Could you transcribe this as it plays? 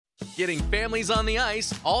getting families on the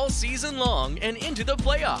ice all season long and into the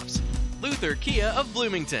playoffs. Luther Kia of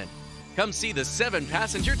Bloomington. Come see the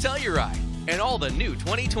 7-passenger Telluride and all the new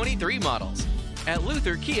 2023 models at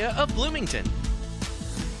Luther Kia of Bloomington.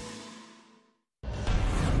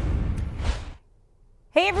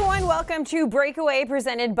 Hey everyone, welcome to Breakaway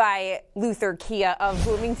presented by Luther Kia of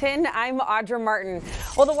Bloomington. I'm Audra Martin.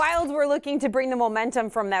 Well, the Wilds were looking to bring the momentum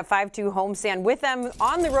from that 5-2 homestand with them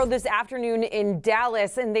on the road this afternoon in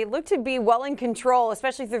Dallas, and they look to be well in control,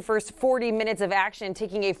 especially through the first 40 minutes of action,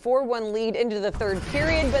 taking a 4-1 lead into the third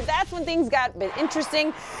period. But that's when things got a bit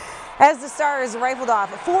interesting, as the Stars rifled off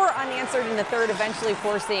 4 unanswered in the third, eventually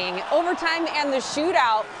forcing overtime and the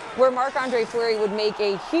shootout, where Marc-Andre Fleury would make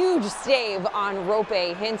a huge save on Rope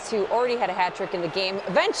Hintz, who already had a hat trick in the game.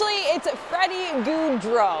 Eventually, it's Freddie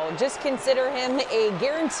Gaudreau. Just consider him a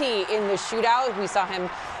guarantee in the shootout. We saw him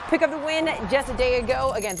pick up the win just a day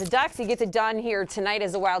ago against the Ducks. He gets it done here tonight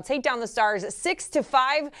as the Wild take down the Stars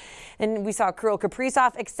 6-5. And we saw Kirill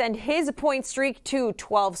Kaprizov extend his point streak to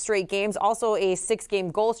 12 straight games, also a 6-game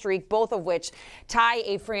goal streak, both of which tie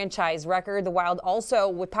a franchise record. The Wild also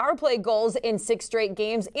with power play goals in 6 straight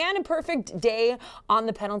games and a perfect day on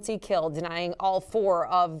the penalty kill, denying all 4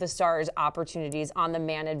 of the Stars' opportunities on the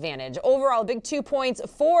man advantage. Overall, big 2 points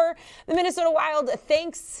for the Minnesota Wild,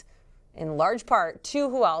 thanks in large part to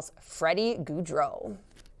who else? Freddie Gaudreau.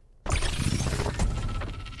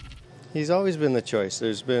 He's always been the choice.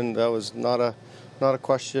 That was not a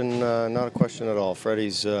question at all.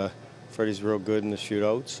 Freddie's real good in the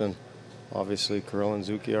shootouts, and obviously Kirill and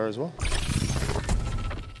Zuki are as well.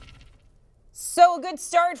 So a good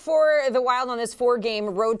start for the Wild on this 4-game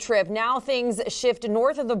road trip. Now things shift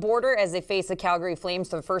north of the border as they face the Calgary Flames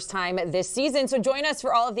for the first time this season. So join us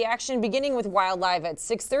for all of the action, beginning with Wild Live at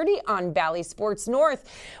 6:30 on Bally Sports North.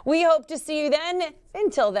 We hope to see you then.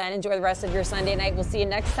 Until then, enjoy the rest of your Sunday night. We'll see you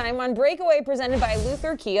next time on Breakaway presented by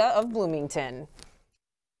Luther Kia of Bloomington.